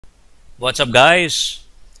What's up, guys?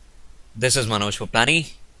 This is Manoj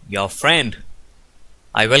Poplani, your friend.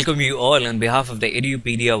 I welcome you all on behalf of the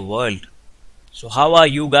Edupedia world. So, how are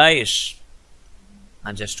you guys?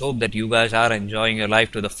 I just hope that you guys are enjoying your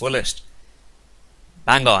life to the fullest.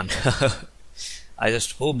 Bang on. I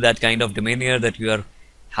just hope that kind of demeanor, that you are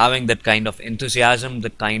having, that kind of enthusiasm,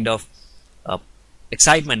 the kind of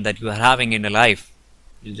excitement that you are having in your life,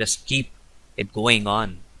 you just keep it going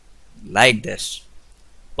on like this.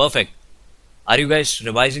 Perfect. Are you guys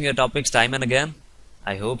revising your topics time and again?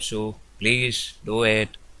 I hope so. Please do it.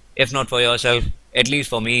 If not for yourself, at least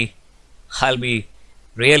for me, I'll be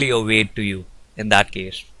really a weight to you in that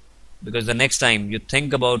case. Because the next time you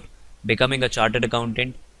think about becoming a chartered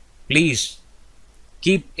accountant, please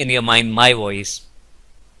keep in your mind my voice.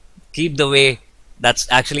 Keep the way, that's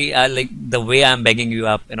actually like the way I'm begging you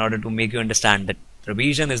up in order to make you understand that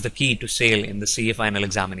revision is the key to sail in the CA final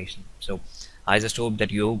examination. So I just hope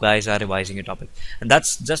that you guys are revising your topic. And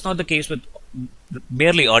that's just not the case with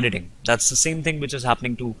merely auditing. That's the same thing which is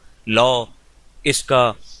happening to law,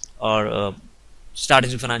 ISCA, or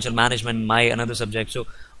strategy financial management, my another subject. So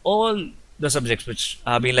all the subjects which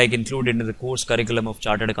have been like included in the course curriculum of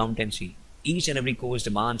chartered accountancy, each and every course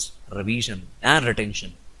demands revision and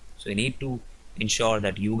retention. So you need to ensure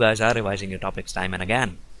that you guys are revising your topics time and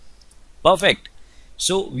again. Perfect.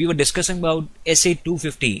 So we were discussing about SA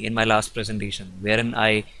 250 in my last presentation, wherein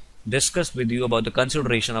I discussed with you about the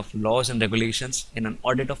consideration of laws and regulations in an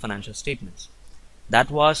audit of financial statements. That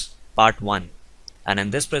was part 1. And in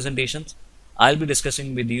this presentation, I'll be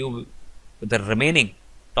discussing with you with the remaining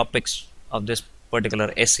topics of this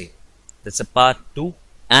particular essay. That's a part 2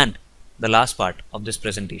 and the last part of this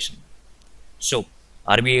presentation. So,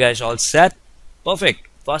 are we guys all set? Perfect.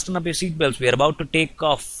 Fasten up your seatbelts. We are about to take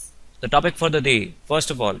off. The topic for the day, first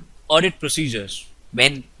of all, audit procedures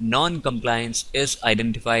when non-compliance is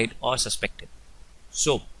identified or suspected.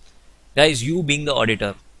 So, guys, you being the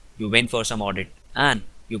auditor, you went for some audit and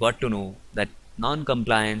you got to know that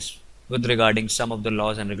non-compliance with regarding some of the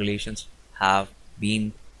laws and regulations have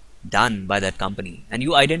been done by that company and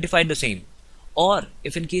you identified the same. Or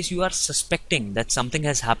if in case you are suspecting that something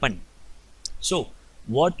has happened. So,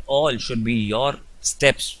 what all should be your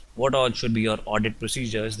steps? What all should be your audit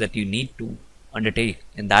procedures that you need to undertake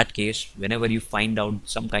in that case whenever you find out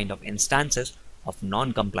some kind of instances of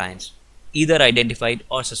non-compliance, either identified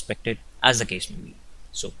or suspected as the case may be.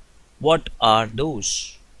 So what are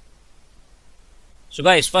those? So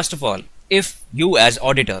guys, first of all, if you as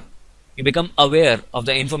auditor, you become aware of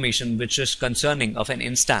the information which is concerning of an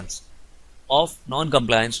instance of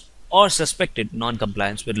non-compliance or suspected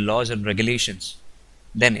non-compliance with laws and regulations,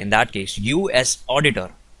 then in that case, you as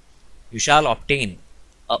auditor, you shall obtain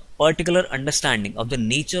a particular understanding of the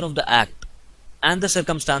nature of the act and the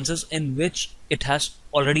circumstances in which it has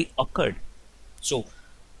already occurred. So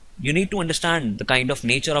you need to understand the kind of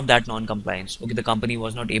nature of that non-compliance. Okay, the company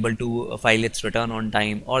was not able to file its return on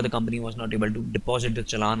time, or the company was not able to deposit the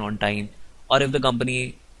challan on time, or if the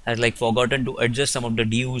company has like forgotten to adjust some of the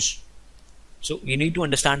dues. So you need to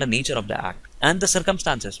understand the nature of the act and the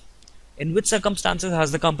circumstances. In which circumstances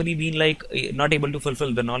has the company been like not able to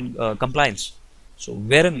fulfill the non-compliance? So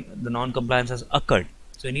wherein the non-compliance has occurred.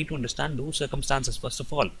 So you need to understand those circumstances first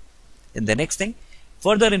of all. And the next thing,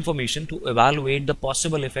 further information to evaluate the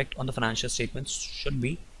possible effect on the financial statements should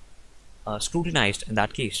be scrutinized in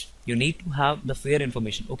that case. You need to have the fair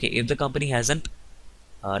information. Okay, if the company hasn't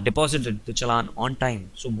deposited the challan on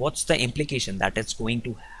time, so what's the implication that it's going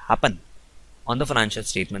to happen on the financial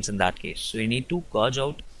statements in that case? So you need to gauge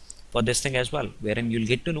out for this thing as well, wherein you'll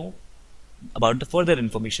get to know about the further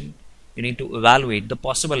information. You need to evaluate the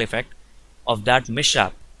possible effect of that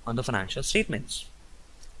mishap on the financial statements.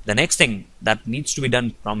 The next thing that needs to be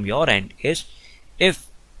done from your end is, if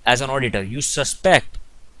as an auditor you suspect,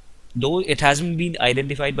 though it hasn't been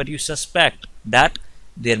identified, but you suspect that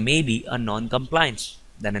there may be a non-compliance,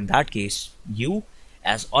 then in that case you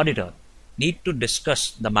as auditor need to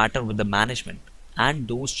discuss the matter with the management and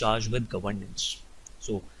those charged with governance.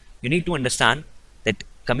 So you need to understand that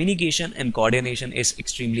communication and coordination is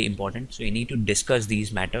extremely important. So you need to discuss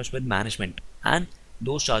these matters with management and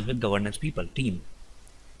those charged with governance people, team.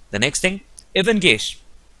 The next thing, if in case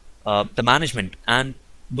the management and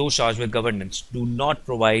those charged with governance do not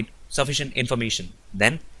provide sufficient information,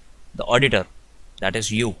 then the auditor, that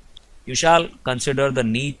is you shall consider the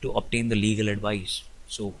need to obtain the legal advice.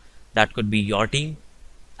 So that could be your team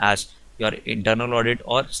as your internal audit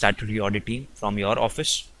or statutory audit team from your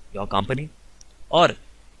office, your company, or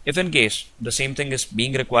if in case the same thing is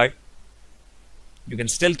being required, you can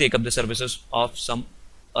still take up the services of some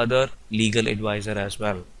other legal advisor as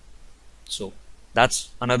well. So That's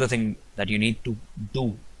another thing that you need to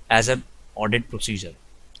do as an audit procedure.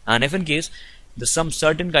 And if in case there's some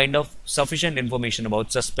certain kind of sufficient information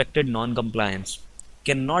about suspected non-compliance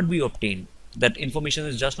cannot be obtained, that information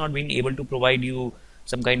is just not being able to provide you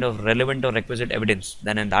some kind of relevant or requisite evidence,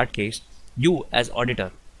 then in that case, you as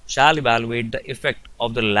auditor shall evaluate the effect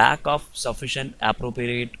of the lack of sufficient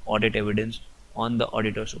appropriate audit evidence on the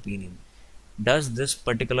auditor's opinion. Does this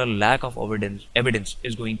particular lack of evidence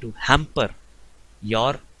is going to hamper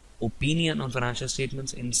your opinion on financial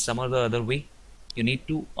statements in some or the other way? You need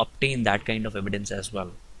to obtain that kind of evidence as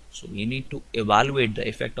well. So you need to evaluate the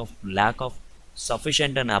effect of lack of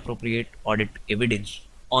sufficient and appropriate audit evidence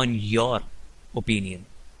on your opinion.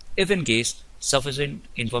 If in case sufficient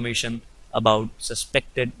information about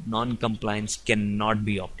suspected non-compliance cannot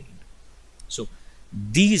be obtained. So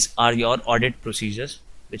these are your audit procedures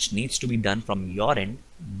which needs to be done from your end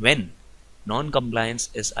when non-compliance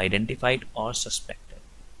is identified or suspected.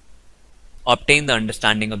 Obtain the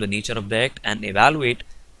understanding of the nature of the act and evaluate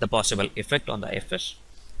the possible effect on the FS.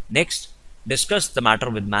 Next, discuss the matter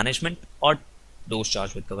with management or those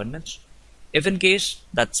charged with governance. If in case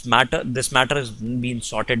this matter is being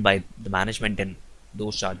sorted by the management and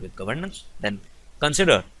those charged with governance, then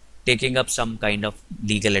consider taking up some kind of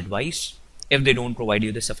legal advice if they don't provide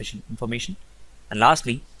you the sufficient information. And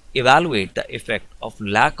lastly, evaluate the effect of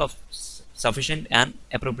lack of sufficient and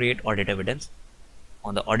appropriate audit evidence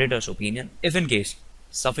on the auditor's opinion if in case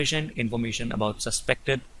sufficient information about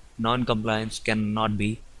suspected non-compliance cannot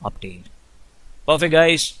be obtained. Perfect,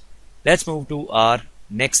 guys. Let's move to our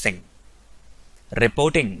next thing.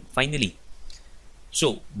 Reporting, finally.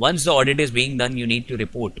 So once the audit is being done, you need to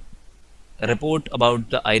report about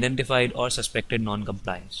the identified or suspected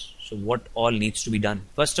non-compliance. So what all needs to be done?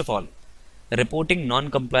 First of all, reporting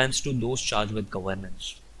non-compliance to those charged with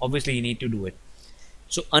governance. Obviously you need to do it.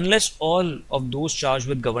 So unless all of those charged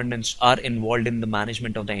with governance are involved in the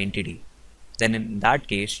management of the entity, then in that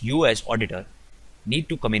case you as auditor need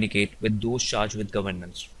to communicate with those charged with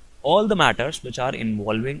governance all the matters which are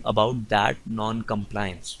involving about that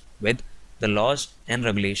non-compliance with the laws and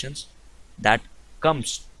regulations that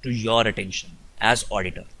comes to your attention as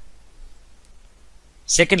auditor.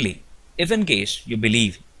 Secondly, if in case you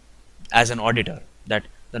believe as an auditor that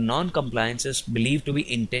the non-compliance is believed to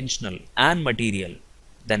be intentional and material,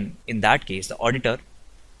 then in that case the auditor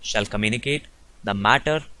shall communicate the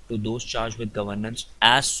matter to those charged with governance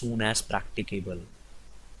as soon as practicable.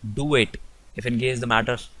 Do it if in case the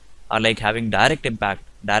matters are like having direct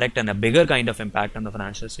and a bigger kind of impact on the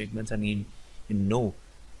financial statements, and you know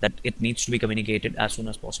that it needs to be communicated as soon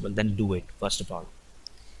as possible, then do it first of all.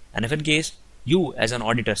 And if in case you as an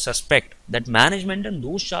auditor suspect that management and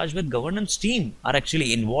those charged with governance team are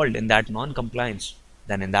actually involved in that non-compliance,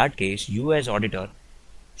 then in that case you as auditor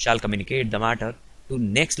shall communicate the matter to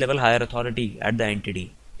next level higher authority at the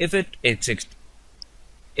entity if it exists.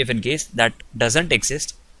 If in case that doesn't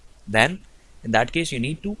exist, then in that case you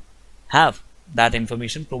need to have that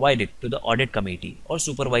information provided to the audit committee or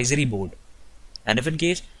supervisory board. And if in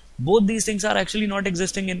case both these things are actually not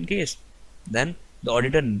existing in case, then the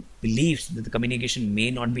auditor believes that the communication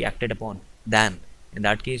may not be acted upon, then in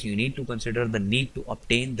that case you need to consider the need to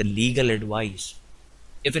obtain the legal advice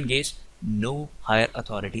if in case no higher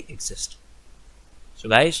authority exists. So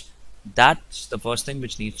guys, that's the first thing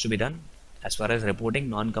which needs to be done as far as reporting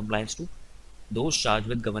non-compliance to those charged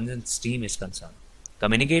with governance team is concerned.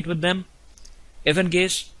 Communicate with them if in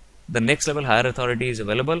case the next level higher authority is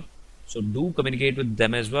available. So do communicate with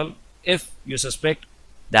them as well if you suspect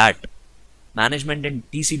that management and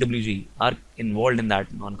TCWG are involved in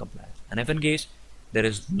that non-compliance. And if in case there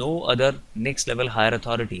is no other next level higher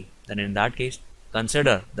authority, then in that case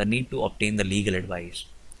consider the need to obtain the legal advice.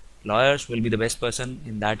 Lawyers will be the best person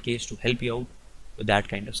in that case to help you out with that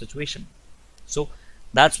kind of situation. So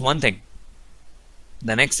that's one thing.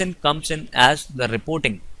 The next thing comes in as the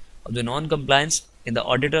reporting of the non-compliance in the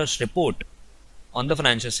auditor's report on the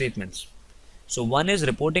financial statements. So one is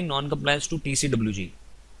reporting non-compliance to TCWG.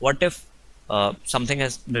 What if something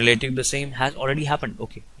has related to the same has already happened?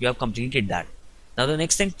 Okay, you have completed that. Now the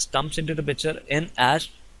next thing comes into the picture in as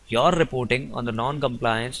your reporting on the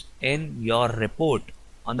non-compliance in your report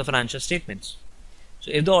on the financial statements. So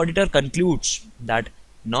if the auditor concludes that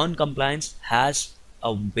non-compliance has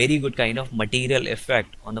a very good kind of material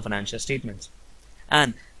effect on the financial statements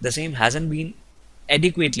and the same hasn't been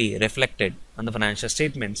adequately reflected on the financial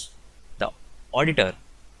statements, the auditor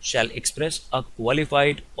shall express a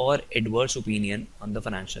qualified or adverse opinion on the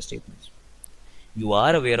financial statements. You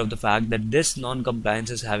are aware of the fact that this non-compliance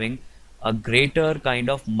is having a greater kind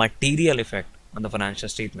of material effect on the financial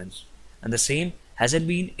statements, and the same hasn't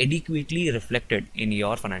been adequately reflected in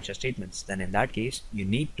your financial statements, then in that case, you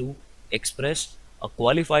need to express a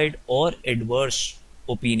qualified or adverse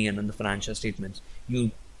opinion on the financial statements.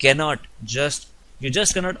 You cannot just you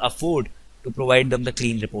just cannot afford to provide them the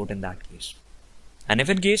clean report in that case. And if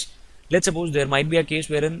in case, let's suppose there might be a case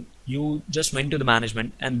wherein you just went to the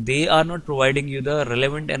management and they are not providing you the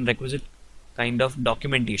relevant and requisite kind of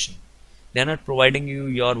documentation. They are not providing you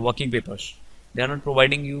your working papers. They are not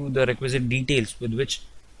providing you the requisite details with which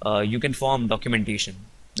you can form documentation.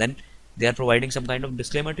 Then they are providing some kind of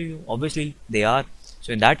disclaimer to you. Obviously, they are.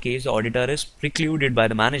 So in that case, the auditor is precluded by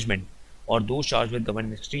the management or those charged with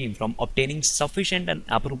governance extreme from obtaining sufficient and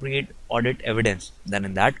appropriate audit evidence. Then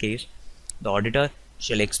in that case, the auditor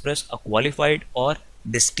shall express a qualified or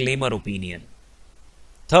disclaimer opinion.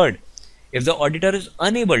 Third, if the auditor is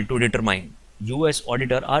unable to determine, you as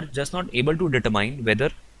auditor are just not able to determine whether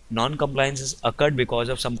non-compliance has occurred because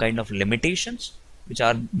of some kind of limitations which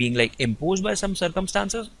are being like imposed by some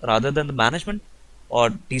circumstances rather than the management or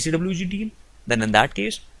TCWG team, then in that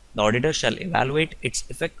case, the auditor shall evaluate its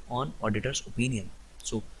effect on auditor's opinion.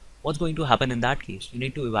 So what's going to happen in that case? You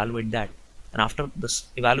need to evaluate that. And after this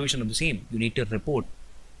evaluation of the same, you need to report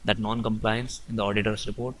that non-compliance in the auditor's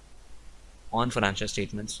report on financial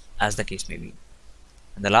statements as the case may be.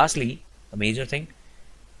 And then lastly, the major thing,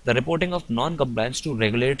 the reporting of non-compliance to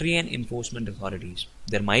regulatory and enforcement authorities.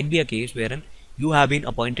 There might be a case wherein you have been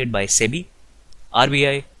appointed by SEBI,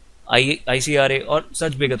 RBI, ICRA or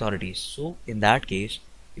such big authorities. So in that case,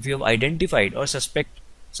 if you have identified or suspect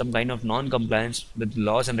some kind of non-compliance with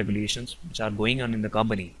laws and regulations which are going on in the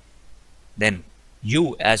company, then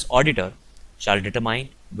you as auditor shall determine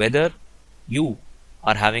whether you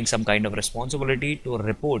are having some kind of responsibility to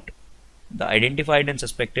report the identified and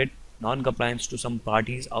suspected non-compliance to some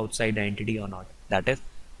parties outside the entity or not. That is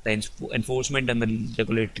the enforcement and the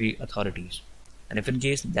regulatory authorities. And if in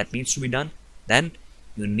case that needs to be done, then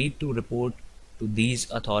you need to report to these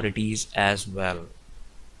authorities as well.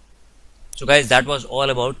 So guys, that was all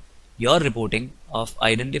about your reporting of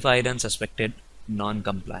identified and suspected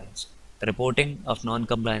non-compliance. The reporting of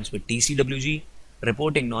non-compliance with TCWG,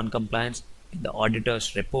 reporting non-compliance in the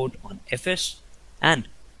auditor's report on FS, and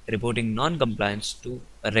reporting non-compliance to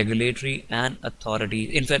regulatory and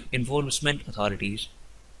enforcement authorities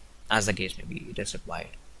as the case may be, it is required.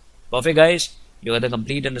 Perfect guys, you have the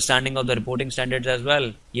complete understanding of the reporting standards as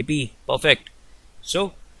well. Yippee, perfect.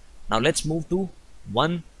 So now let's move to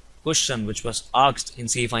one question which was asked in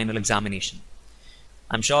CA final examination.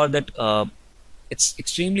 I'm sure that it's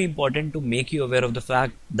extremely important to make you aware of the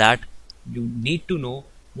fact that you need to know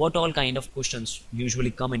what all kind of questions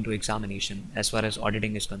usually come into examination as far as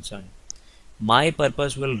auditing is concerned. My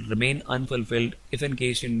purpose will remain unfulfilled if in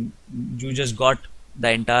case you just got the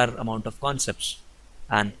entire amount of concepts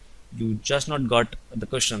and you just not got the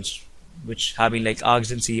questions which have been like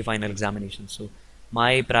asked in CA final examination. So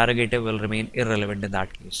my prerogative will remain irrelevant in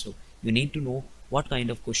that case. So you need to know what kind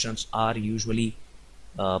of questions are usually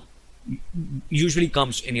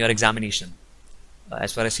comes in your examination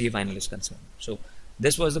as far as CA final is concerned. So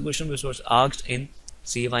this was the question which was asked in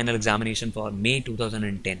CA final examination for May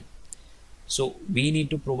 2010. So we need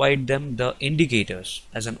to provide them the indicators.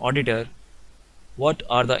 As an auditor, what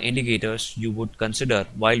are the indicators you would consider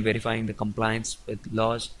while verifying the compliance with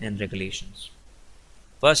laws and regulations?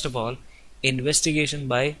 First of all, investigation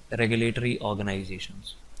by regulatory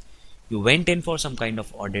organizations. You went in for some kind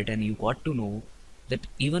of audit and you got to know that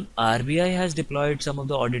even RBI has deployed some of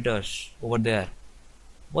the auditors over there.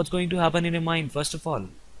 What's going to happen in your mind? First of all,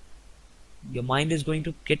 your mind is going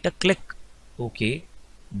to get a click. Okay,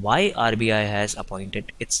 why RBI has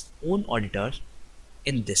appointed its own auditors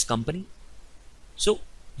in this company? So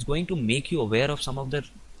it's going to make you aware of some of the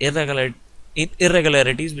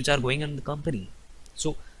irregularities which are going on in the company.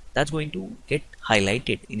 So that's going to get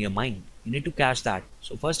highlighted in your mind. You need to catch that.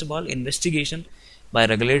 So first of all, investigation by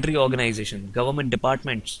regulatory organization, government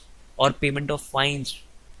departments, or payment of fines,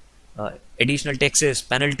 additional taxes,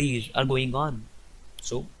 penalties are going on.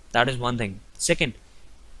 So that is one thing. Second,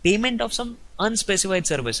 payment of some unspecified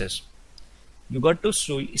services. You got to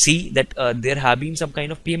see that there have been some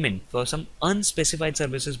kind of payment for some unspecified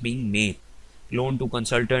services being made. Loan to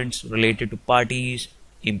consultants related to parties,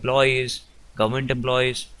 employees, government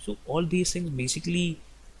employees. So all these things basically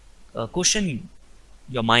question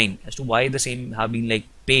your mind as to why the same have been like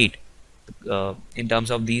paid in terms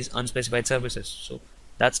of these unspecified services. So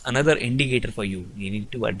that's another indicator for you. You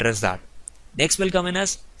need to address that. Next will come in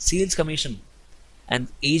as sales commission and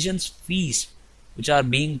agents fees which are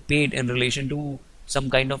being paid in relation to some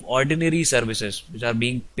kind of ordinary services which are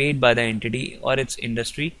being paid by the entity or its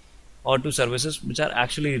industry or to services which are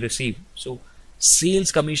actually received. So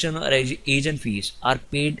sales commission or agent fees are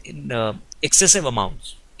paid in excessive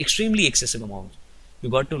amounts, extremely excessive amounts. You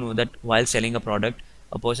got to know that while selling a product,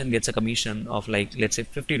 a person gets a commission of like, let's say,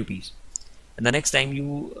 50 rupees. And the next time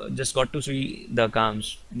you just got to see the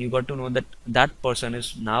accounts, and you got to know that that person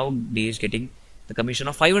is nowadays getting the commission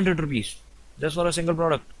of 500 rupees just for a single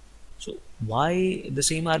product. So why the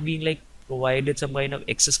same are being like provided some kind of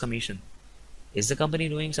excess commission? Is the company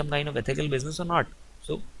doing some kind of ethical business or not?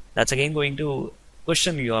 So that's again going to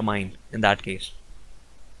question your mind in that case.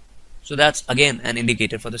 So that's again an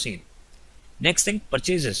indicator for the same. Next thing,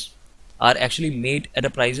 purchases are actually made at a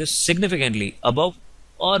prices significantly above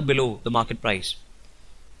or below the market price.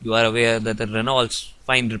 You are aware that the Reynolds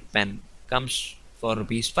fine grip pen comes for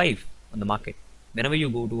rupees 5 on the market. Whenever you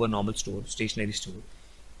go to a normal store, stationery store,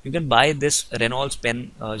 you can buy this Reynolds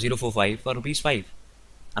pen 045 for rupees 5.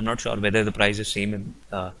 I'm not sure whether the price is same in,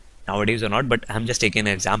 nowadays or not, but I'm just taking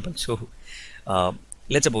an example. So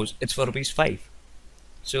let's suppose it's for rupees 5.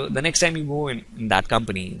 So the next time you go in that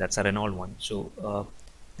company, that's a Renault one. So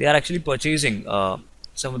they are actually purchasing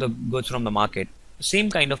some of the goods from the market. The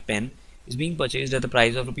same kind of pen is being purchased at the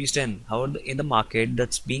price of rupees 10. However, in the market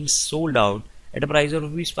that's being sold out at a price of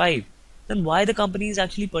rupees 5. Then why the company is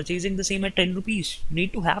actually purchasing the same at 10 rupees? You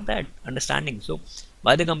need to have that understanding. So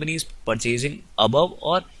why the company is purchasing above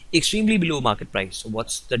or extremely below market price? So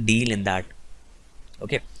what's the deal in that?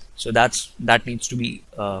 Okay, so that needs to be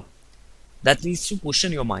that needs to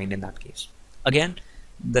question your mind in that case. Again,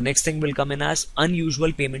 the next thing will come in as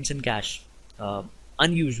unusual payments in cash.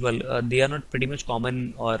 Unusual, they are not pretty much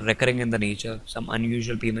common or recurring in the nature. Some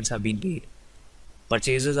unusual payments have been paid.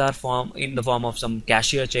 Purchases are in the form of some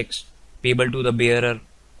cashier checks payable to the bearer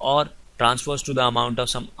or transfers to the amount of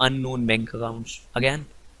some unknown bank accounts. Again,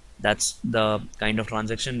 that's the kind of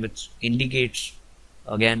transaction which indicates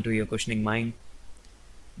again to your questioning mind.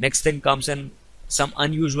 Next thing comes in, some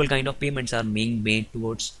unusual kind of payments are being made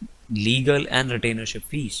towards legal and retainership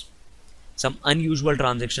fees. Some unusual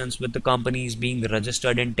transactions with the companies being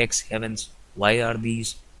registered in tax havens. Why are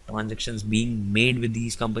these transactions being made with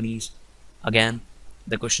these companies? Again,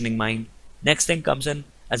 the questioning mind. Next thing comes in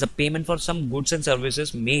as a payment for some goods and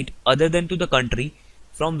services made other than to the country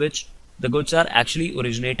from which the goods are actually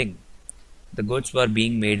originating. The goods were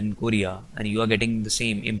being made in Korea and you are getting the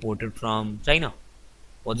same imported from China.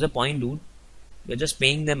 What's the point, dude? You're just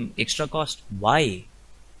paying them extra cost. Why?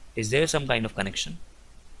 Is there some kind of connection?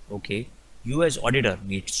 Okay, you as auditor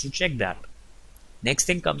needs to check that. Next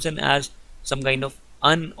thing comes in as some kind of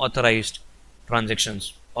unauthorized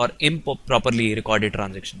transactions or improperly recorded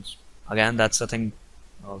transactions. Again, that's the thing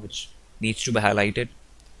which needs to be highlighted.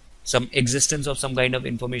 Some existence of some kind of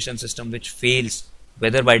information system which fails,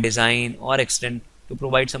 whether by design or accident, to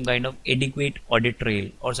provide some kind of adequate audit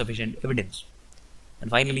trail or sufficient evidence. And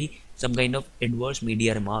finally, some kind of adverse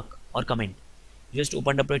media remark or comment. You just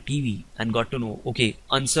opened up a TV and got to know, okay,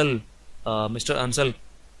 Ansal, Mr. Ansal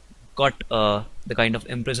got the kind of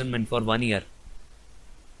imprisonment for 1 year.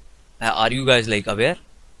 Are you guys like aware?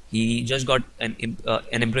 He just got an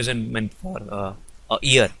imprisonment for a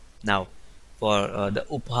year now for the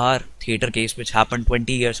Upahar theatre case which happened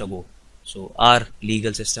 20 years ago. So our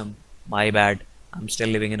legal system, my bad, I'm still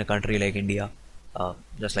living in a country like India,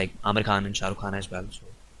 just like Amir Khan and Shah Rukh Khan as well.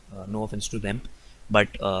 So no offense to them, but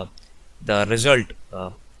the result,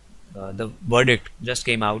 the verdict just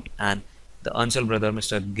came out, and the Ansal brother,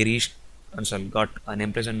 Mr. Girish Ansal, got an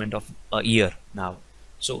imprisonment of a year now.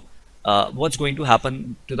 So what's going to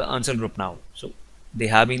happen to the Ansal group now? So they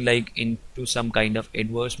have been like into some kind of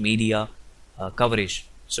adverse media coverage.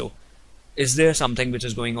 So is there something which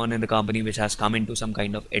is going on in the company which has come into some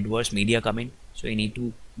kind of adverse media comment? So you need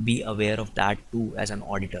to be aware of that too as an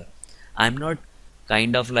auditor. I'm not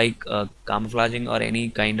kind of like camouflaging or any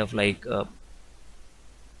kind of like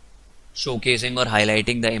showcasing or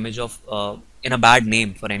highlighting the image of in a bad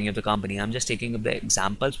name for any of the company. I'm just taking up the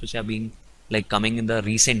examples which have been like coming in the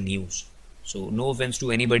recent news. So no offense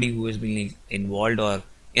to anybody who has been involved or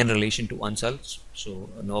in relation to Ansal. So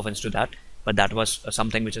no offense to that, but that was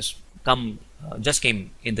something which has come just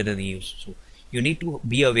came into the news. So you need to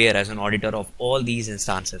be aware as an auditor of all these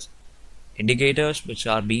instances, indicators which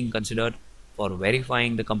are being considered for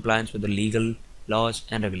verifying the compliance with the legal laws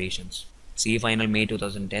and regulations. See final May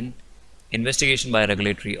 2010, investigation by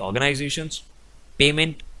regulatory organizations,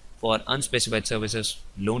 payment for unspecified services,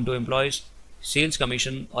 loan to employees, sales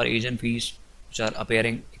commission or agent fees which are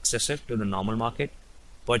appearing excessive to the normal market,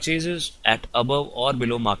 purchases at above or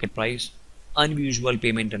below market price, unusual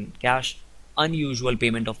payment in cash, unusual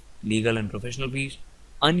payment of legal and professional fees,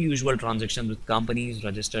 unusual transactions with companies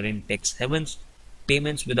registered in tax havens,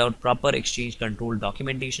 payments without proper exchange control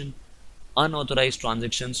documentation, unauthorized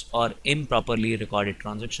transactions or improperly recorded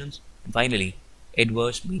transactions. And finally,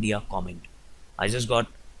 adverse media comment. I just got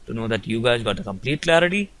to know that you guys got a complete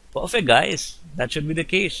clarity. Perfect, guys. That should be the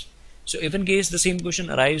case. So if in case the same question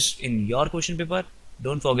arises in your question paper,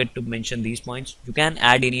 don't forget to mention these points. You can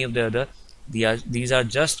add any of the other. These are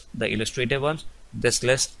just the illustrative ones. This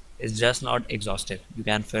list is just not exhaustive. You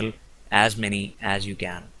can fill as many as you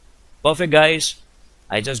can. Perfect, guys.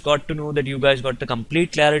 I just got to know that you guys got the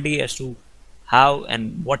complete clarity as to how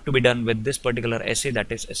and what to be done with this particular essay,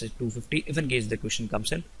 that is essay 250, if in case the question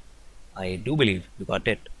comes in. I do believe you got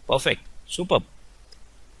it. Perfect. Superb.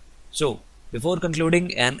 So, before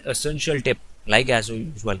concluding, an essential tip, like as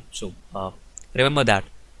usual. So, remember that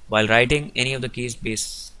while writing any of the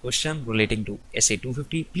case-based question relating to essay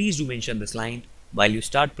 250, please do mention this line while you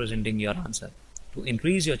start presenting your answer to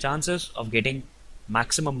increase your chances of getting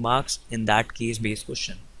maximum marks in that case-based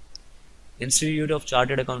question. Institute of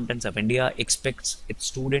Chartered Accountants of India expects its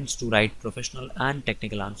students to write professional and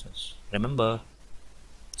technical answers. Remember.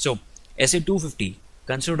 So, essay 250,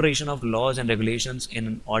 consideration of laws and regulations in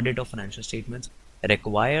an audit of financial statements,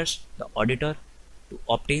 requires the auditor to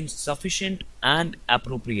obtain sufficient and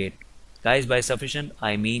appropriate. Guys, by sufficient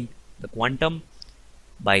I mean the quantum,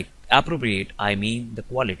 by appropriate I mean the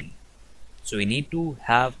quality. So we need to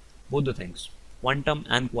have both the things, quantum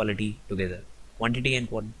and quality together. Quantity and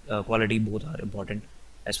quality both are important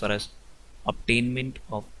as far as obtainment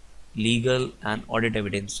of legal and audit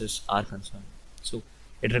evidences are concerned. So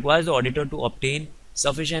it requires the auditor to obtain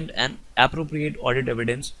sufficient and appropriate audit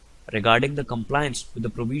evidence regarding the compliance with the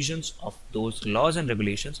provisions of those laws and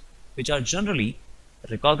regulations which are generally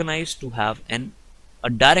recognized to have a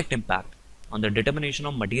direct impact on the determination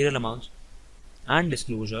of material amounts and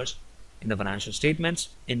disclosures in the financial statements,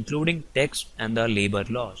 including tax and the labor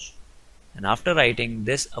laws. And after writing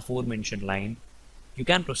this aforementioned line, you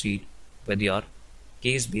can proceed with your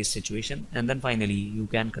case-based situation, and then finally you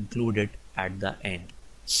can conclude it at the end.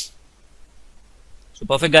 So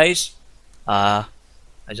perfect, guys. I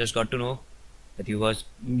just got to know that you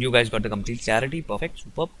guys got the complete clarity. Perfect,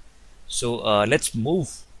 superb. So let's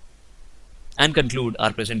move and conclude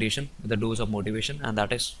our presentation with a dose of motivation, and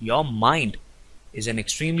that is your mind is an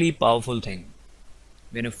extremely powerful thing.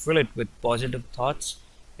 When you fill it with positive thoughts,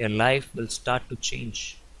 your life will start to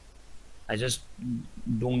change. I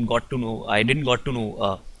didn't got to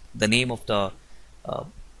know the name of the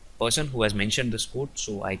person who has mentioned this quote,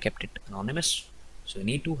 so I kept it anonymous. So you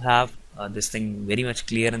need to have this thing very much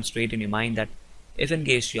clear and straight in your mind, that if in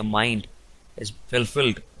case your mind is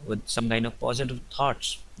fulfilled with some kind of positive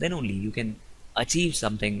thoughts, then only you can achieve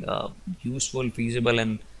something useful, feasible,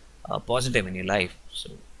 and positive in your life.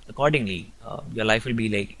 So accordingly, your life will be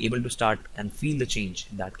like able to start and feel the change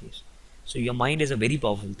in that case. So your mind is a very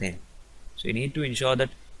powerful thing. So you need to ensure that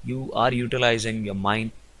you are utilizing your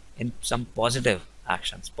mind in some positive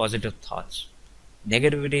actions, positive thoughts.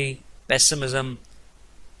 Negativity, pessimism,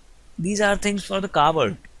 these are things for the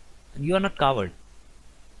coward, and you are not coward.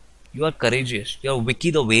 You are courageous. You are Vicky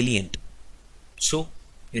the Valiant. So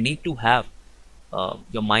you need to have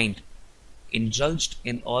your mind indulged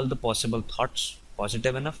in all the possible thoughts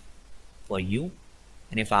positive enough for you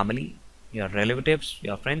and your family, your relatives,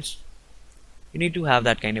 your friends. You need to have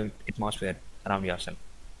that kind of atmosphere around yourself.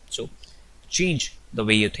 So change the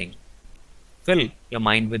way you think. Fill your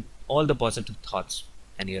mind with all the positive thoughts,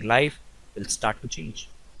 and your life will start to change.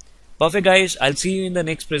 Perfect, guys. I'll see you in the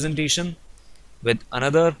next presentation with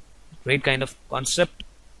another great kind of concept,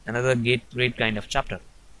 another great kind of chapter.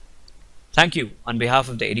 Thank you. On behalf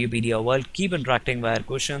of the Edupedia world, keep interacting via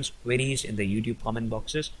questions, queries in the YouTube comment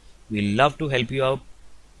boxes. We love to help you out.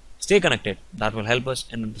 Stay connected. That will help us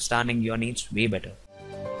in understanding your needs way better.